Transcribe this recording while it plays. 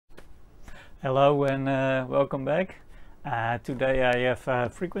Hello and welcome back. Today I have a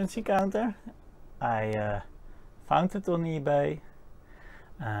frequency counter. I found it on eBay.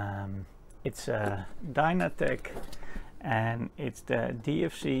 It's a Dynatek and it's the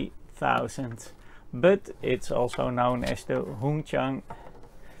DFC1000, but it's also known as the Chang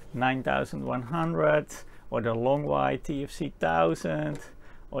 9100 or the long Wei TFC1000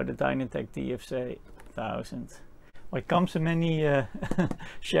 or the Dynatek DFC1000. Well, it comes in many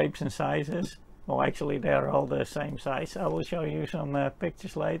shapes and sizes. Well, actually they're all the same size. I will show you some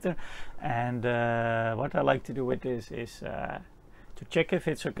pictures later. And what I like to do with this is to check if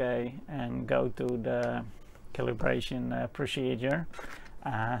it's okay and go to the calibration procedure.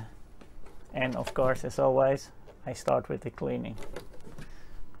 And of course, as always, I start with the cleaning.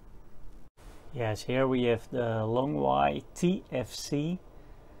 Yes, here we have the long Wei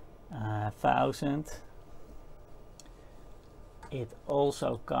TFC1000. It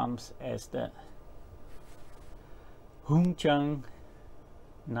also comes as the Chang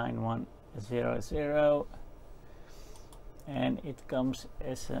 9100 and it comes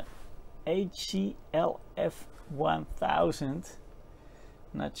as a HCL F1000,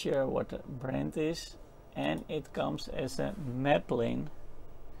 not sure what the brand is, and it comes as a Maplin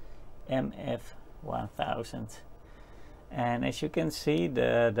MF1000. And as you can see,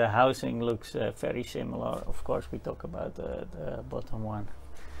 the housing looks very similar. Of course, we talk about the bottom one.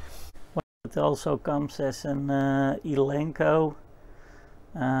 It also comes as an Elenco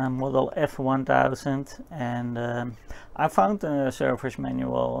model F1000, and I found a service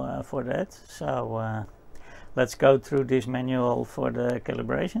manual for that. So let's go through this manual for the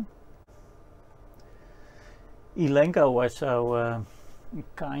calibration. Elenco was so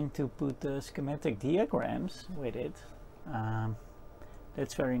kind to put the schematic diagrams with it.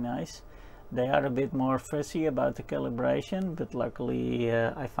 That's very nice. They are a bit more fussy about the calibration, but luckily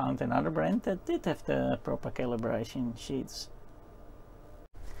I found another brand that did have the proper calibration sheets.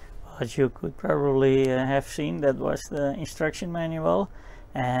 As you could probably have seen, that was the instruction manual,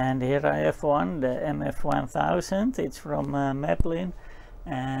 and here I have one, the MF1000. It's from Maplin,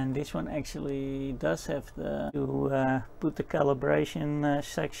 and this one actually does have to put the calibration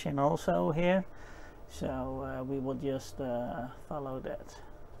section also here. So we will just follow that.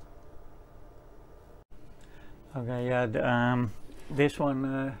 Okay, yeah, this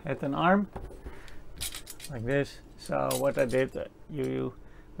one had an arm like this. So what I did, you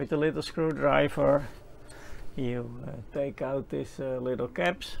with a little screwdriver, you take out these little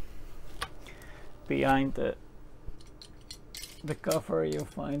caps. Behind the cover you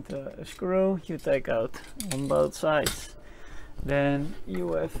find a screw, you take out on both sides. Then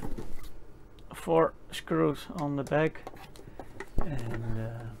you have 4 screws on the back, and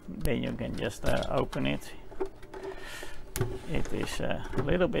then you can just open it. It is a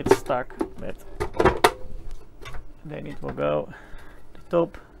little bit stuck, but then it will go to the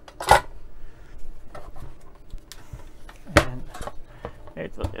top, and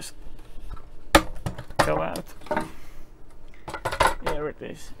it will just go out. Here it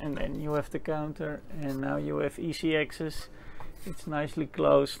is, and then you have the counter, and now you have easy access. It's nicely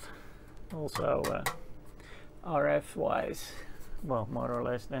closed. Also RF wise, well, more or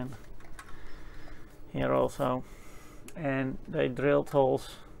less. Then here also, and they drilled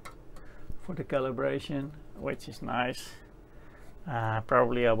holes for the calibration, which is nice.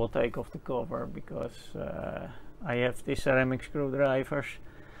 Probably I will take off the cover because I have these ceramic screwdrivers,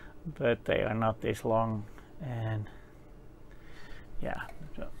 but they are not this long, and yeah.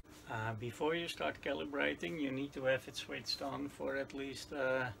 So before you start calibrating, you need to have it switched on for at least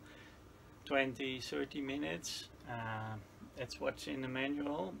 20-30 minutes. That's what's in the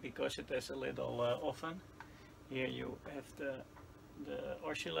manual, because it has a little oven. Here you have the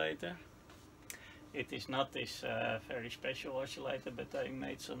oscillator. It is not this very special oscillator, but I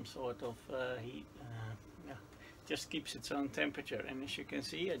made some sort of heat. Yeah, just keeps its own temperature, and as you can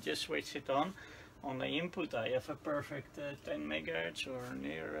see, I just switched it on. On the input I have a perfect 10 megahertz or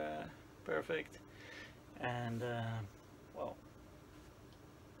near perfect, and well,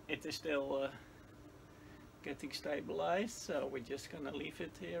 it is still getting stabilized, so we're just gonna leave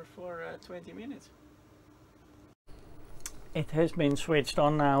it here for 20 minutes. It has been switched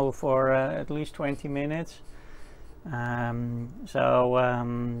on now for at least 20 minutes. I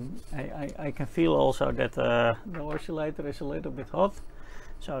can feel also that the oscillator is a little bit hot,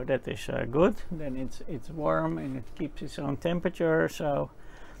 so that is good. Then it's warm and it keeps its own temperature. So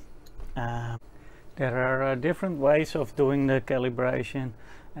there are different ways of doing the calibration,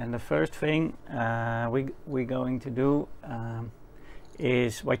 and the first thing we're going to do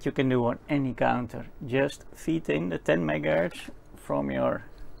is what you can do on any counter. Just feed in the 10 megahertz from your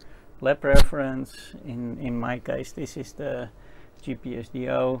lab reference. In my case, this is the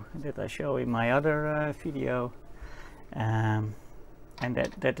GPSDO that I show in my other video, and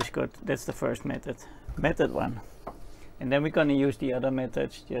that is good. That's the first method, method 1. And then we're going to use the other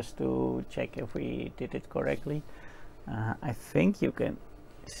methods just to check if we did it correctly. I think you can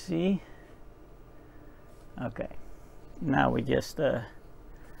see. Okay, now we just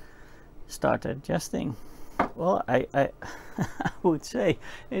start adjusting. Well, I would say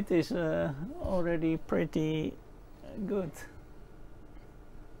it is already pretty good.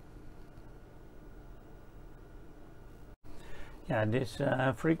 Yeah, this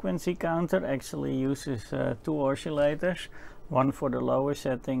frequency counter actually uses 2 oscillators, one for the lower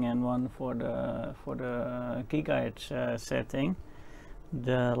setting and one for the gigahertz setting.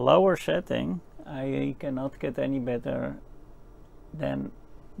 The lower setting I cannot get any better than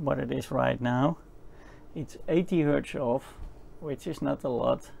what it is right now. It's 80 Hertz off, which is not a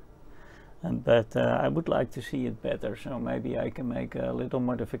lot, but I would like to see it better, so maybe I can make a little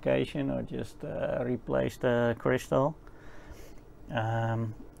modification or just replace the crystal.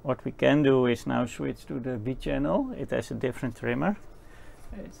 What we can do is now switch to the B channel. It has a different trimmer.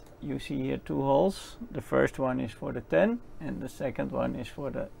 You see here 2 holes. The first one is for the 10 and the second one is for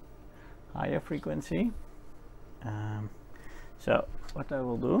the higher frequency. So what I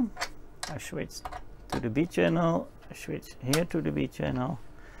will do, I switch to the B channel, I switch here to the B channel,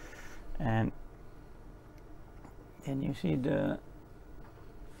 and then you see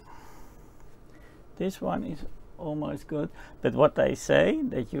this one is almost good, but what I say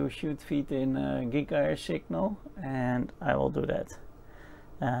that you should feed in a gigahertz signal, and I will do that.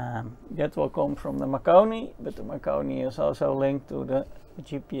 That will come from the Marconi, but the Marconi is also linked to the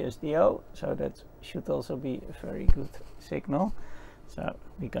GPSDO, so that should also be a very good signal. So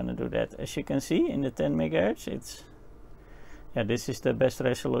we're gonna do that. As you can see in the 10 megahertz, it's, yeah, this is the best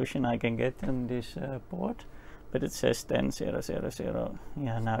resolution I can get on this port, but it says 10,000.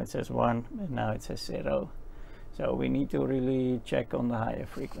 Yeah, now it says 1 and now it says 0. So we need to really check on the higher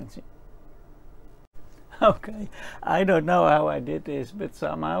frequency. Okay, I don't know how I did this, but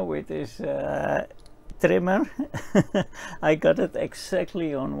somehow with this trimmer I got it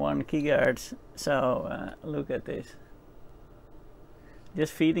exactly on 1 gigahertz. So look at this.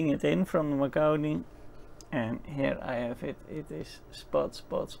 Just feeding it in from the Marconi, and here I have it. It is spot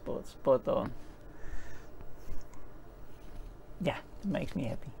on. Yeah, it makes me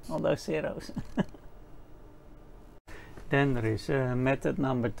happy. All those zeros. Then there is method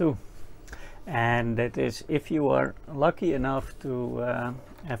number 2, and that is if you are lucky enough to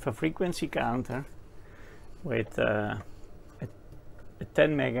have a frequency counter with a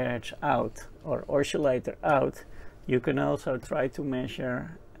 10 megahertz out or oscillator out, you can also try to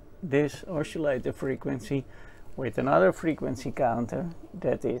measure this oscillator frequency with another frequency counter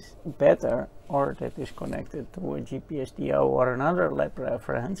that is better or that is connected to a GPSDO or another lab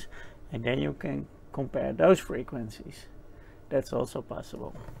reference, and then you can compare those frequencies. That's also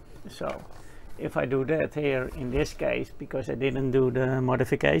possible. So if I do that here in this case, because I didn't do the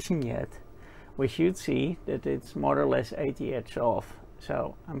modification yet, we should see that it's more or less 80 Hertz off.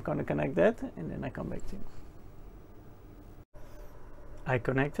 So I'm going to connect that and then I come back to you. I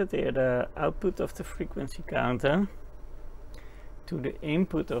connected here the output of the frequency counter to the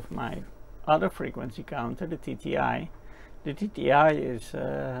input of my other frequency counter, the TTI. The TTI is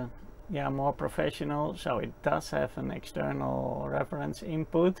yeah, more professional, so it does have an external reference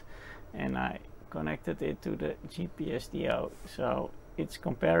input, and I connected it to the GPSDO, so it's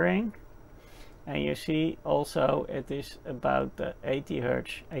comparing, and you see also it is about 80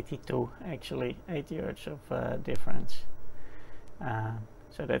 Hertz, 82 actually, 80 Hertz of difference.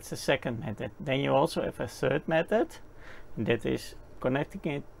 So that's the second method. Then you also have a third method, and that is connecting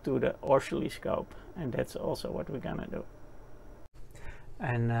it to the oscilloscope, and that's also what we're gonna do.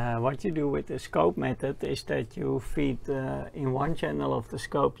 And what you do with the scope method is that you feed in one channel of the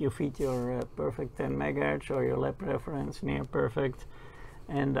scope, you feed your perfect 10 megahertz or your lab reference near perfect,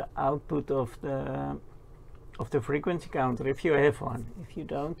 and the output of the frequency counter, if you have one. If you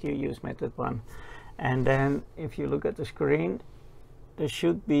don't, you use method 1. And then if you look at the screen, there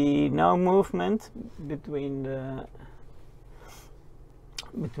should be no movement between the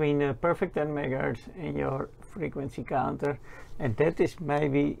perfect 10 megahertz and your frequency counter, and that is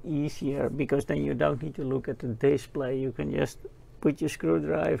maybe easier because then you don't need to look at the display. You can just put your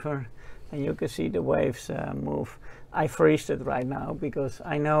screwdriver and you can see the waves move. I freeze it right now because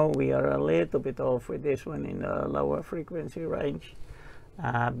I know we are a little bit off with this one in the lower frequency range,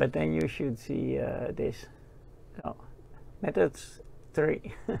 but then you should see this. So method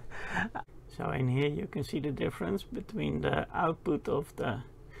 3. So in here you can see the difference between the output of the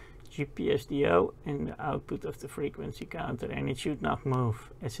GPSDO and the output of the frequency counter, and it should not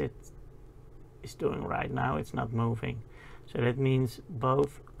move as it is doing right now. It's not moving, so that means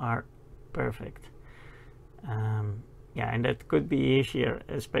both are perfect. Yeah, and that could be easier,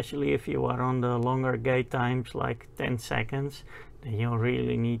 especially if you are on the longer gate times, like 10 seconds, then you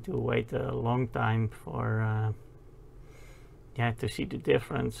really need to wait a long time for yeah, to see the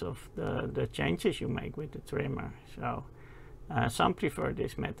difference of the changes you make with the trimmer. So some prefer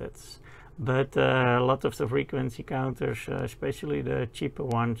these methods, but a lot of the frequency counters, especially the cheaper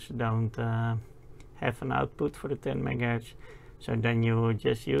ones, don't have an output for the 10 MHz. So then you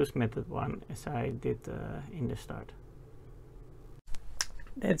just use method 1 as I did in the start.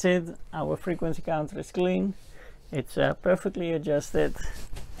 That's it. Our frequency counter is clean. It's perfectly adjusted.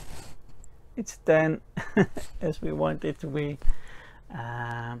 It's 10 as we want it to be.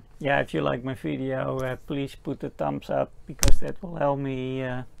 Yeah, if you like my video, please put a thumbs up, because that will help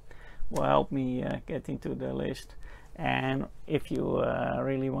me get into the list. And if you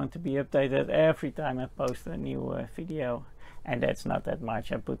really want to be updated every time I post a new video, and that's not that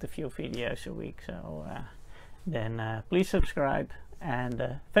much, I put a few videos a week, so then please subscribe,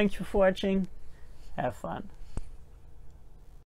 and thanks for watching. Have fun.